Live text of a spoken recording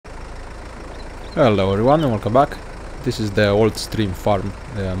Hello everyone and welcome back. This is the old stream farm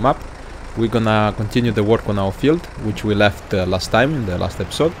map. We're gonna continue the work on our field, which we left last time in the last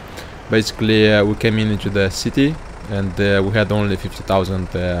episode. Basically we came into the city and we had only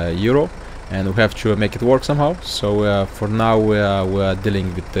 50,000 euro and we have to make it work somehow. So for now we are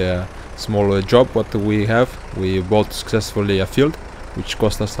dealing with a small job what we have. We bought successfully a field which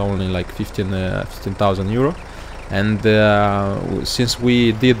cost us only like 15,000 euro, and since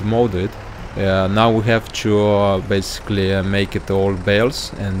we did mode it, now we have to basically make it all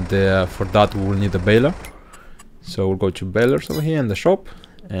bales, and for that we will need a baler. So we'll go to balers over here in the shop,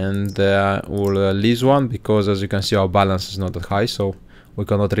 and we'll lease one, because as you can see our balance is not that high, so we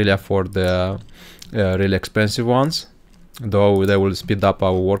cannot really afford the really expensive ones, though they will speed up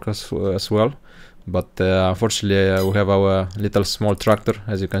our work as well. But unfortunately we have our little small tractor,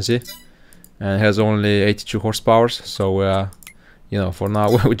 as you can see, and it has only 82 horsepower, so you know, for now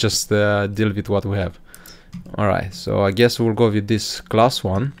we just deal with what we have. Alright, so I guess we'll go with this class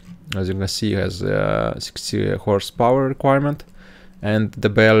one. As you can see, it has 60 horsepower requirement, and the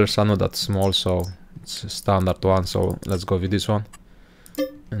balers are not that small, so it's a standard one. So let's go with this one,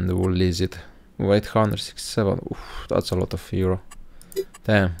 and we'll lease it. 867, oof, that's a lot of euro.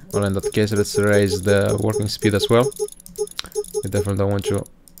 Damn. Well, in that case, let's raise the working speed as well. We definitely don't want to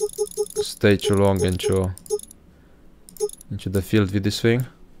stay too long into the field with this thing.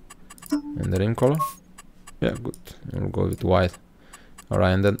 And the rim color, yeah, good. We'll go with white.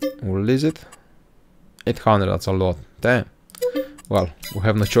 Alright, and then we'll lease it. 800, that's a lot. Damn. Well, we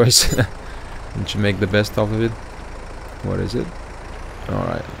have no choice. We should make the best out of it. What is it?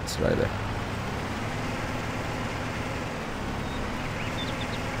 Alright, it's right there.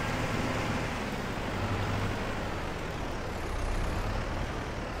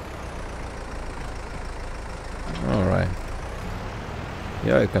 Alright.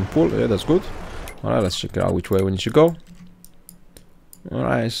 Yeah, I can pull. Yeah, that's good. Alright, let's check out which way we need to go.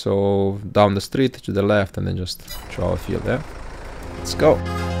 Alright, so down the street to the left, and then just to our field there. Let's go.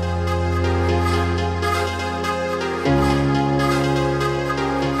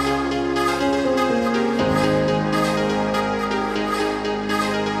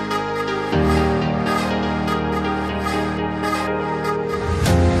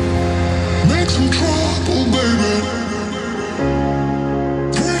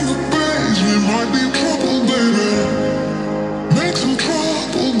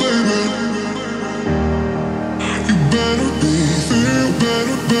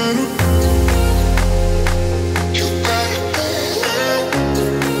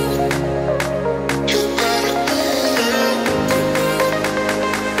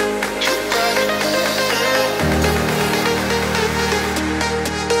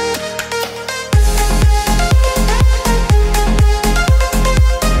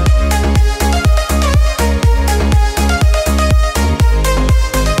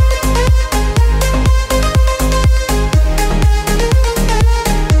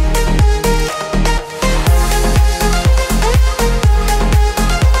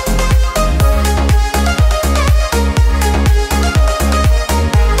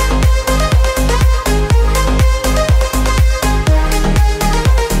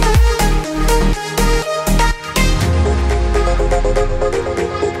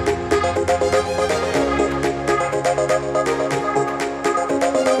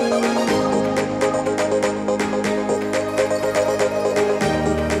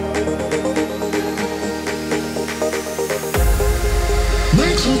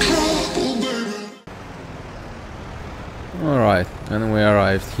 Alright, and we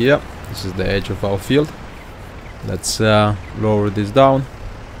arrived here. This is the edge of our field. Let's lower this down.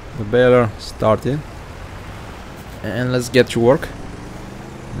 The baler started, and let's get to work.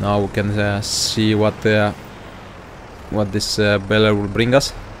 Now we can see what this baler will bring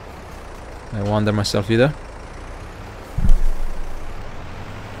us. I wonder myself either.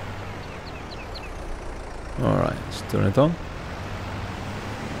 Alright, let's turn it on,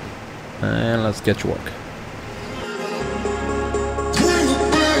 and let's get to work.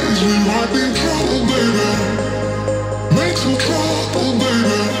 You might be in trouble, baby. Make some trouble,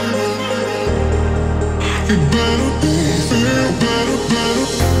 baby. You better feel better.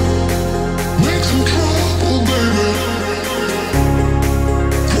 Make some trouble, baby.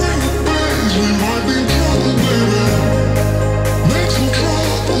 Bring the bass. You might be in trouble, baby. Make some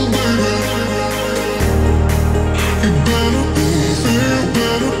trouble, baby. You better feel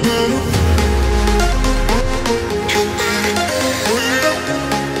better.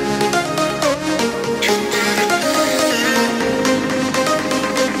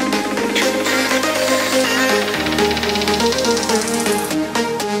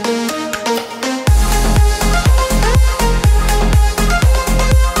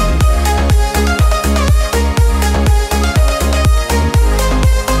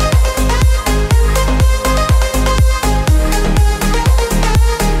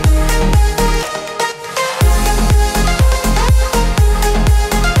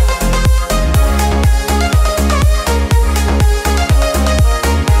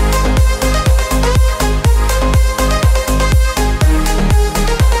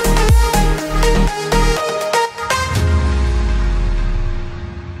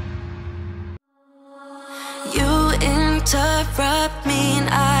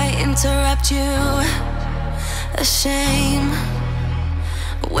 you a shame?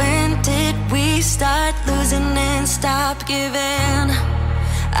 When did we start losing and stop giving?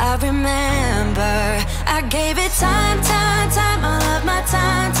 I remember I gave it time, all of my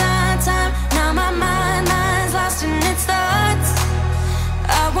time. Now my mind's lost in its thoughts.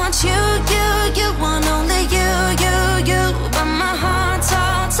 I want you want only you, but my heart's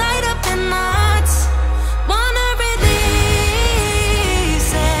all tied up in knots. Wanna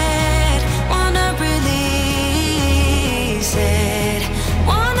release it, wanna release it,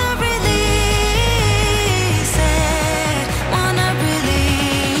 wanna release it, wanna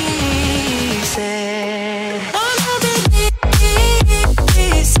release it, wanna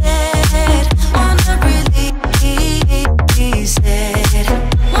release it, wanna release it,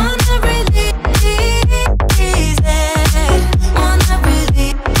 wanna release it, wanna release it,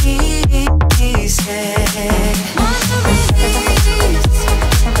 wanna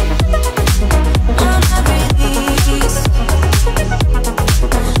release, wanna release, wanna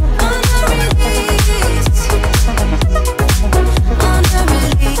release, wanna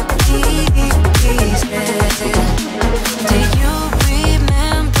release it. Do you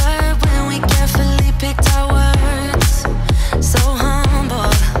remember when we carefully picked our words? So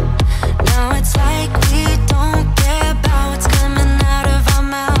humble. Now it's like we don't care about what's coming out of our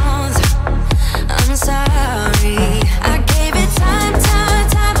mouths. I'm sorry. I gave it time,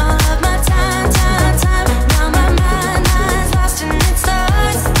 all of my time. Now my mind's lost in its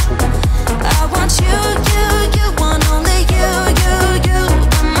thoughts. I want you want only you,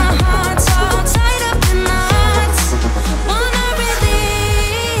 but my heart's all tied up in knots. Wanna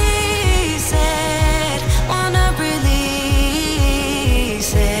release it, wanna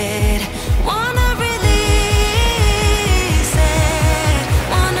release it, wanna release it,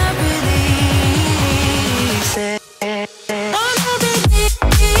 wanna release it, wanna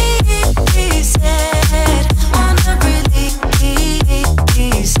release it, wanna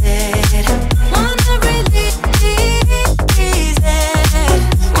release it, wanna release it,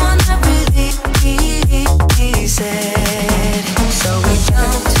 wanna release it. So we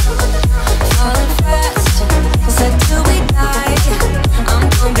jumped, falling fast, said till we die, I'm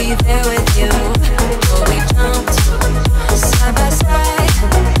gonna be there with you. So we jumped, side by side,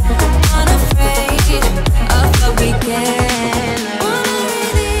 unafraid of what we can. Wanna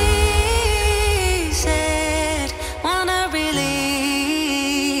release it, wanna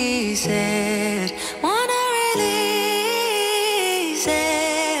release it, wanna release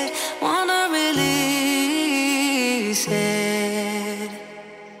it, wanna release it.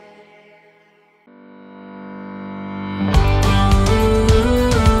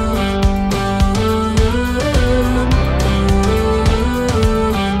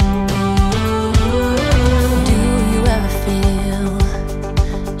 Do you ever feel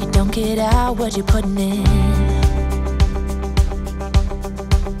you don't get out what you're putting in?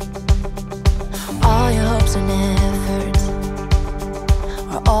 All your hopes and efforts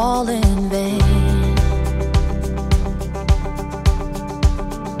are all in vain.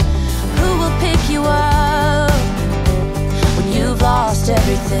 Who will pick you up when you've lost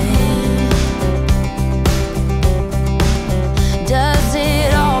everything? Does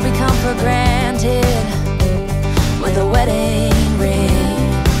it all become for granted with a wedding ring?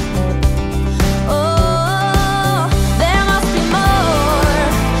 Oh, there must be more.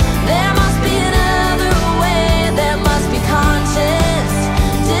 There must be another way. There must be conscience.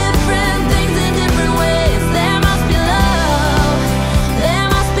 Different things in different ways. There must be love. There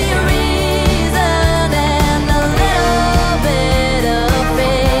must be a reason, and a little bit of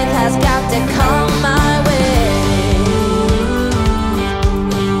faith has got to come my way.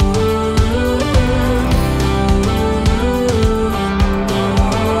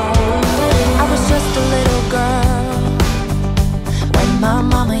 I was just a little girl when my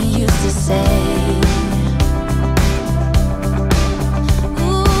mama used to say,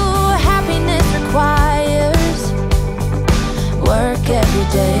 ooh, happiness requires work every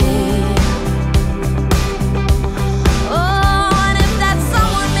day. Oh, and if that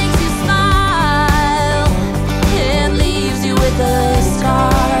someone makes you smile and leaves you with a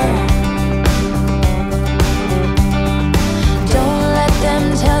scar, don't let them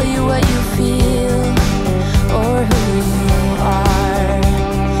tell you what you feel or who you are.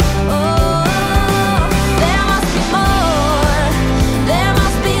 Oh, there must be more. There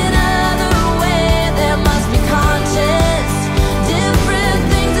must be another way. There must be conscience. Different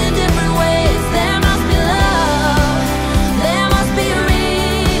things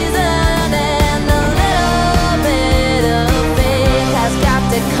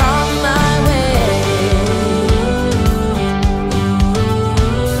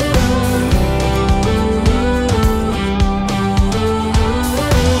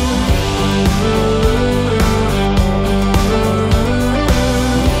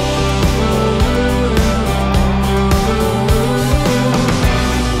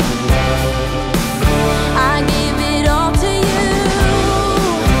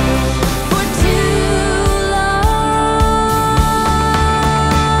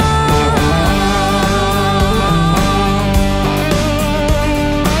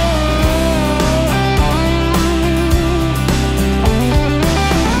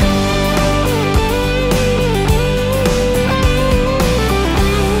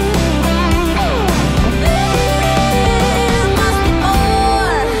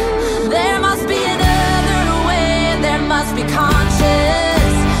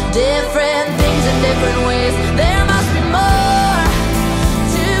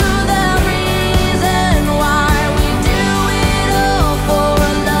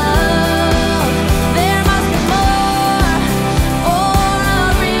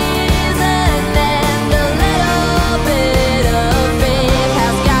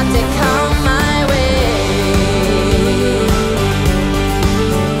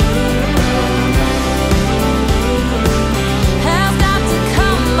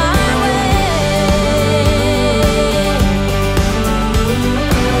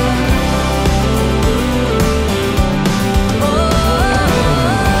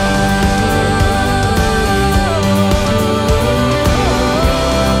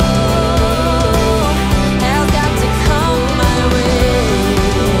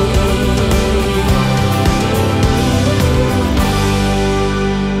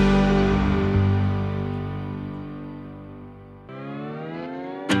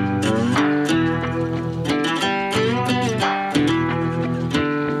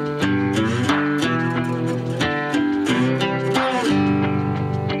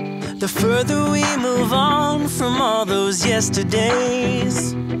from all those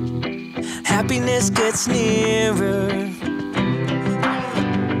yesterdays. Happiness gets nearer.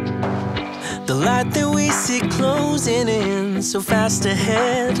 The light that we see closing in so fast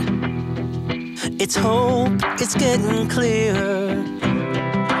ahead. It's hope, it's getting clearer.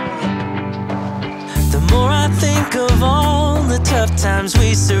 The more I think of all the tough times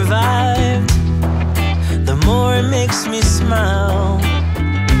we survived, the more it makes me smile.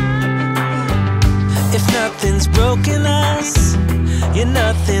 If nothing's broken us, yeah,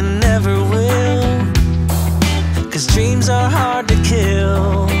 nothing never will. 'Cause dreams are hard to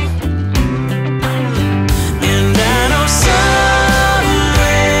kill. And I know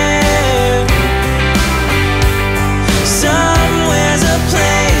somewhere's a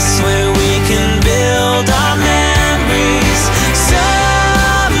place where we can build our memories.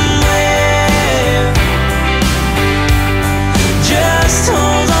 Somewhere, just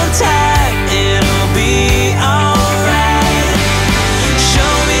hold on tight, it'll be alright.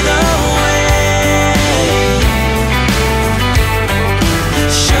 Show me the way,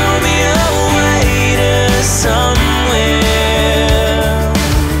 show me a way to somewhere,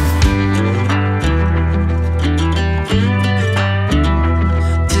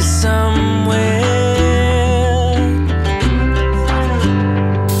 to somewhere.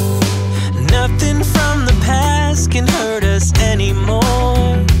 Nothing from the past can hurt us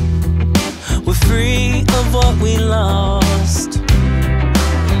anymore. We're free of what we lost.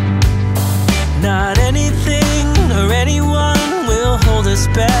 Not anything or anyone will hold us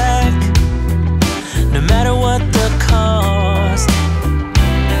back, no matter what the cost.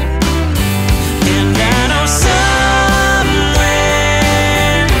 And I know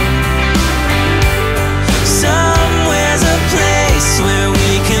somewhere's a place where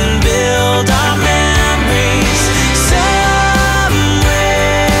we can build our memories.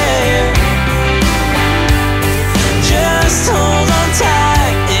 Somewhere, just hold on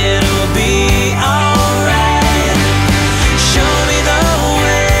tight, it'll be alright. Show me the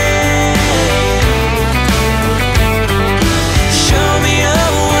way, show me a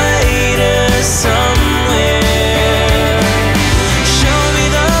way to somewhere. Show me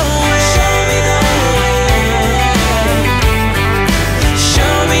the way, show me the way,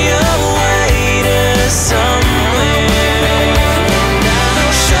 show me a way to somewhere. Now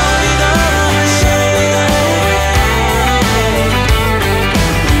show me the way, show me the way,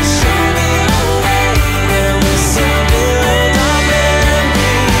 show me a way where we can build our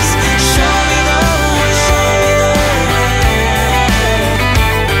memories. Show me the way, show me the way,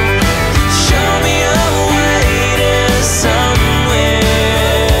 show me a way to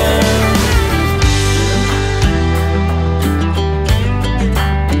somewhere,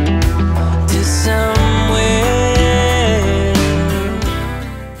 to somewhere.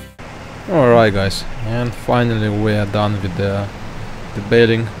 Alright guys, and finally we are done with the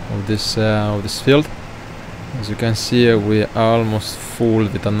baling of this field. As you can see, we are almost full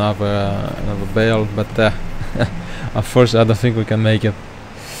with another bale, but unfortunately I don't think we can make it.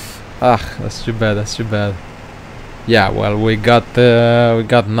 Ah, that's too bad, that's too bad. Yeah, well, we got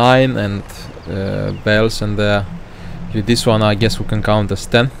 9 and bales, and with this one I guess we can count as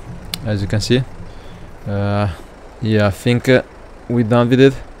 10, as you can see. Yeah, I think we're done with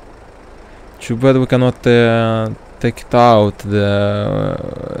it. Too bad we cannot take it out,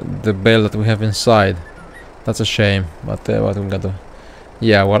 the bale that we have inside. That's a shame, but what we gotta do?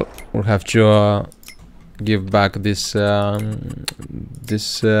 Yeah, well, we'll have to give back this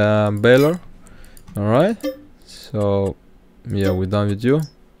baler. All right. So yeah, we're done with you.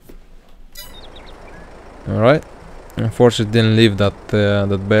 All right. Unfortunately, didn't leave that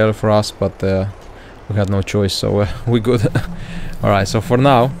bale for us, but we had no choice, so we good. All right. So for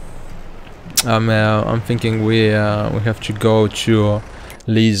now, I'm thinking we have to go to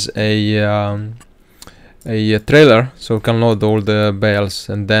lease a trailer so we can load all the bales,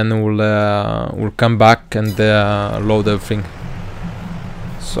 and then we'll come back and load everything.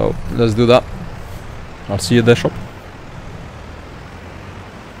 So let's do that. I'll see you at the shop.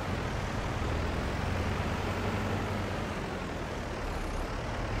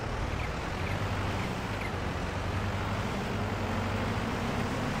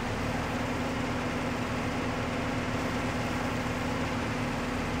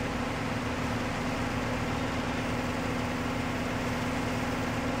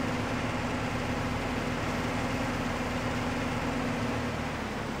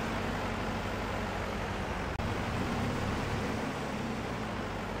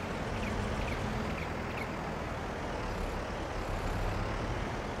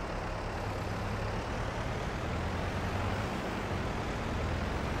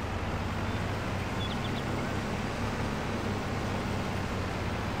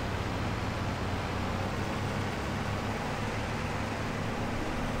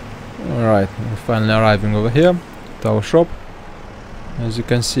 Alright, we're finally arriving over here to our shop. As you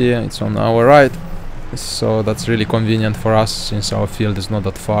can see, it's on our right, so that's really convenient for us since our field is not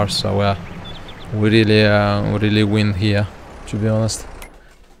that far. So we really win here, to be honest.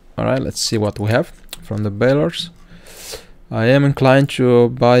 Alright, let's see what we have from the balers. I am inclined to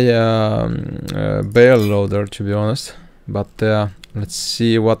buy a bale loader, to be honest, but let's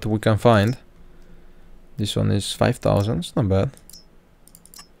see what we can find. This one is 5,000, it's not bad.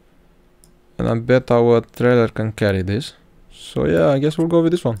 And I bet our trailer can carry this. So yeah, I guess we'll go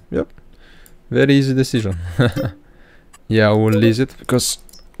with this one. Yep. Very easy decision. Yeah, we'll lease it because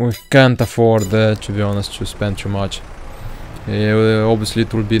we can't afford, to be honest, to spend too much. Obviously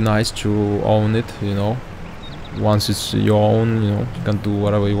it will be nice to own it, you know. Once it's your own, you know, you can do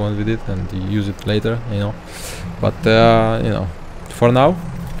whatever you want with it and you use it later, you know. But you know, for now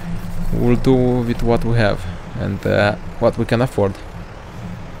we'll do with what we have and what we can afford.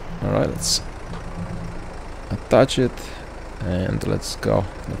 Alright, let's attach it and let's go.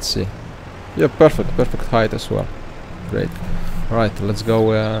 Let's see. Yeah, perfect height as well. Great. Alright, let's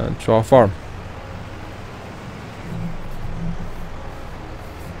go to our farm.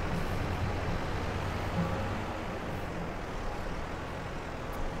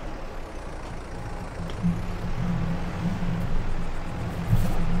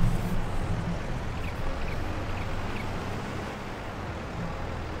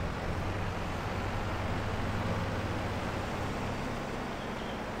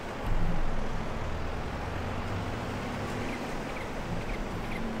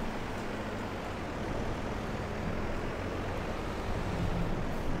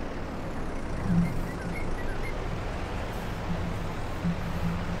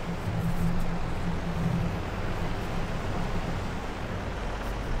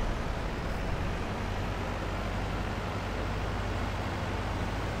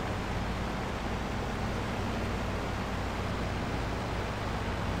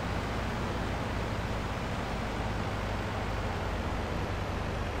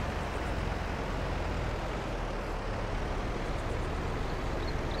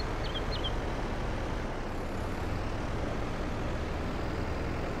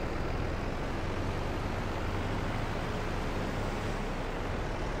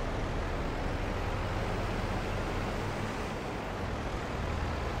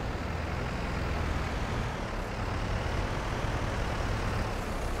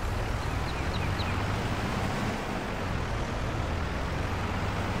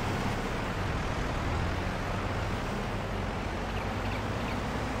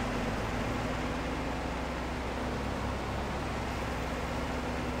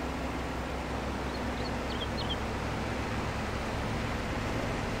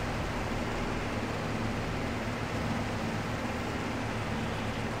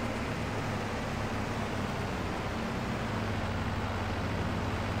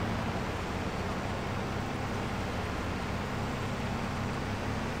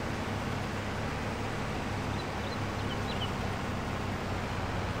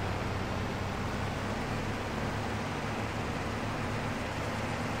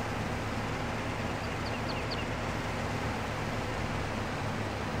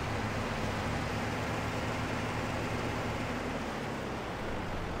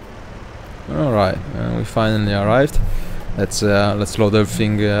 Alright, we finally arrived. Let's load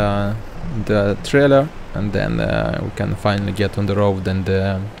everything in the trailer, and then we can finally get on the road and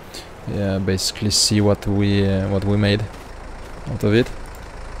basically see what we made out of it.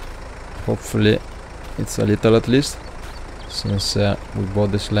 Hopefully it's a little at least, since we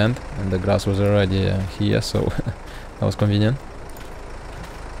bought this land and the grass was already here, so that was convenient.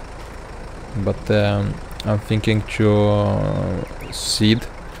 But I'm thinking to seed.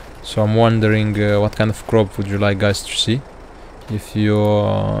 So I'm wondering what kind of crop would you like guys to see. If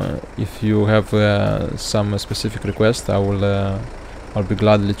you have some specific request, I'll be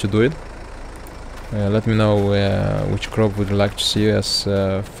gladly to do it. Let me know which crop would you like to see as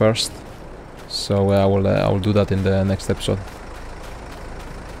first. So I will do that in the next episode.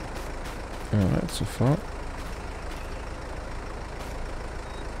 Alright, so far.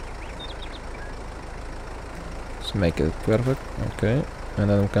 Let's make it perfect. Okay. And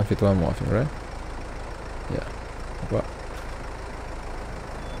then we can fit one more thing, right? Yeah. Well.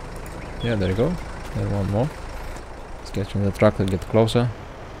 Yeah, there you go. Then one more. Let's get from the truck and get closer.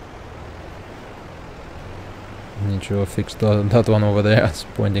 Need to fix that one over there. It's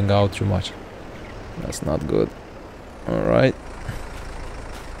pointing out too much. That's not good. Alright.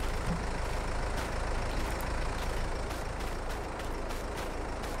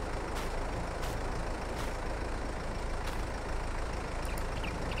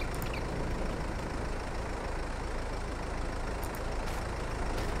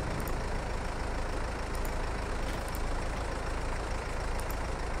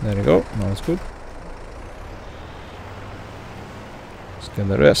 There you go. Now it's good. Let's get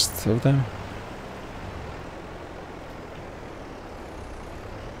the rest of them.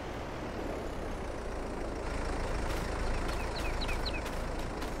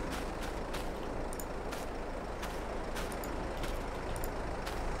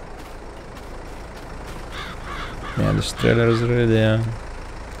 Yeah, this trailer is really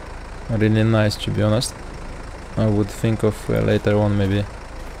really nice, to be honest. I would think of later on maybe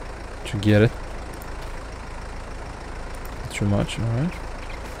to get it. Too much, alright.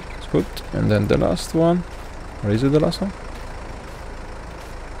 It's good. And then the last one. Or is it the last one?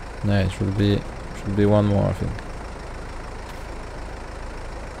 No, it should be one more, I think.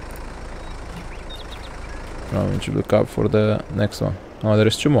 Now we should look up for the next one. Oh, there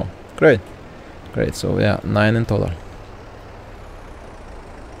is 2 more. Great. Great, so yeah, 9 in total.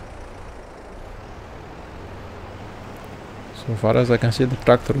 So far as I can see, the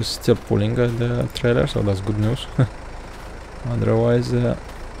tractor is still pulling the trailer, so that's good news. Otherwise, it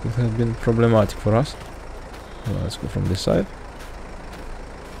would have been problematic for us. So let's go from this side.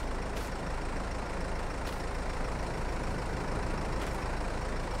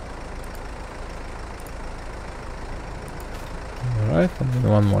 Alright, and then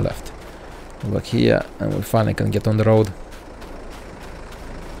one more left. Go back here, and we finally can get on the road.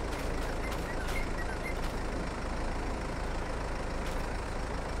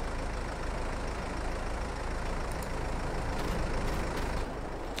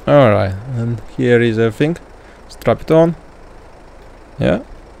 Alright, and here is everything. Strap it on. Yeah,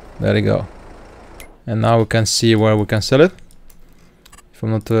 there you go. And now we can see where we can sell it. If I'm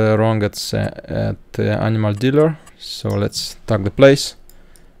not wrong, it's at animal dealer. So let's tag the place.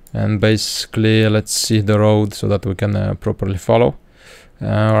 And basically, let's see the road so that we can properly follow.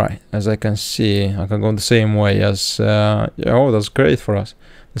 Alright, as I can see, I can go the same way as... yeah, oh, that's great for us.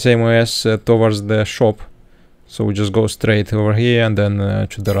 The same way as towards the shop. So we just go straight over here and then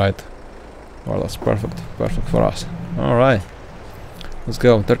to the right. Well, that's perfect. Perfect for us. Alright. Let's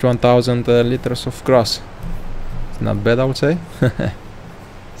go. 31,000 liters of grass. It's not bad, I would say.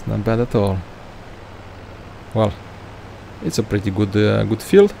 It's not bad at all. Well, it's a pretty good good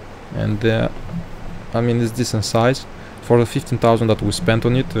field. And I mean, it's decent size. For the 15,000 that we spent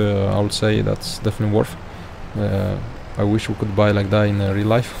on it, I would say that's definitely worth. I wish we could buy like that in real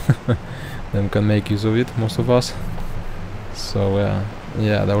life. Then we can make use of it, most of us. So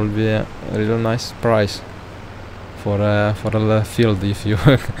yeah, that will be a really nice price for a field if you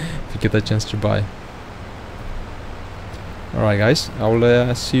if you get a chance to buy. Alright guys, I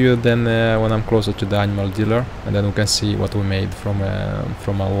will see you then when I'm closer to the animal dealer, and then we can see what we made from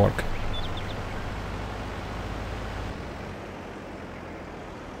our work.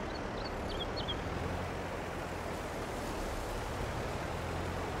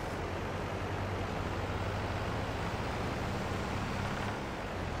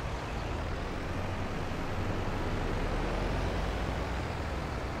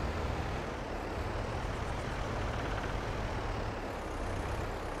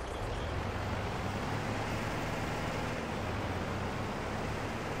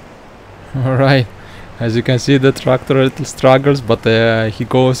 Alright, as you can see, the tractor a little struggles, but he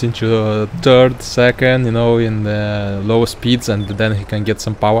goes into third, second, you know, in the low speeds, and then he can get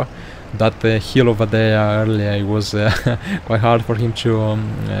some power. That hill over there earlier, it was quite hard for him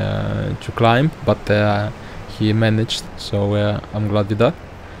to climb, but he managed, so I'm glad with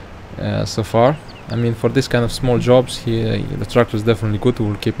that so far. I mean, for this kind of small jobs, the tractor is definitely good.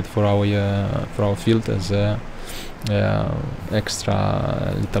 We'll keep it for our field as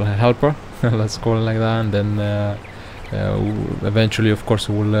extra little helper. Let's call it like that. And then eventually, of course,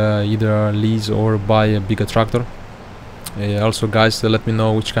 we'll either lease or buy a bigger tractor. Also, guys, let me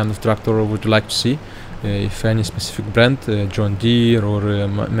know which kind of tractor would you like to see. If any specific brand, John Deere or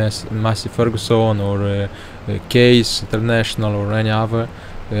Massey Ferguson or Case International or any other,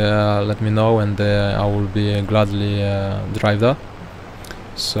 let me know, and I will be gladly drive that.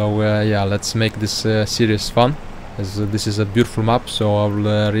 So yeah, let's make this series fun, as this is a beautiful map. So I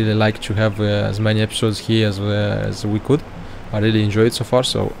would really like to have as many episodes here as we could. I really enjoy it so far,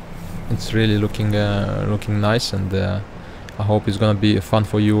 so it's really looking nice, and I hope it's gonna be fun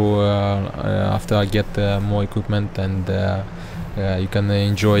for you after I get more equipment, and you can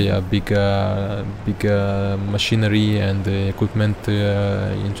enjoy a big machinery and equipment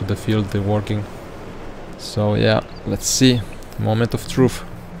into the field working. So yeah, let's see. Moment of truth.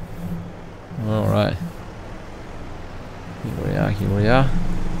 Alright. Here we are, here we are.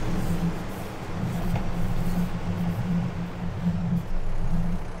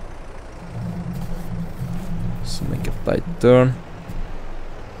 Let's make a tight turn.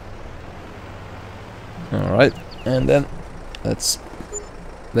 Alright, and then let's,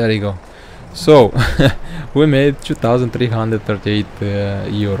 there you go. So we made 2,338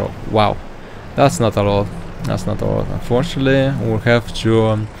 euro. Wow, that's not a lot. That's not a lot. Unfortunately, we'll have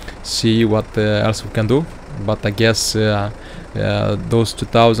to see what else we can do. But I guess those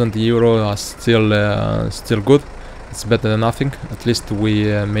 2,000 euro are still good. It's better than nothing. At least we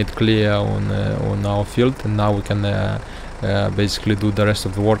made clear on our field, and now we can basically do the rest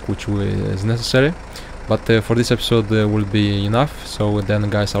of the work which is necessary. But for this episode will be enough. So then,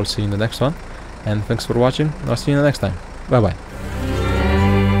 guys, I'll see you in the next one. And thanks for watching. I'll see you in the next time. Bye bye.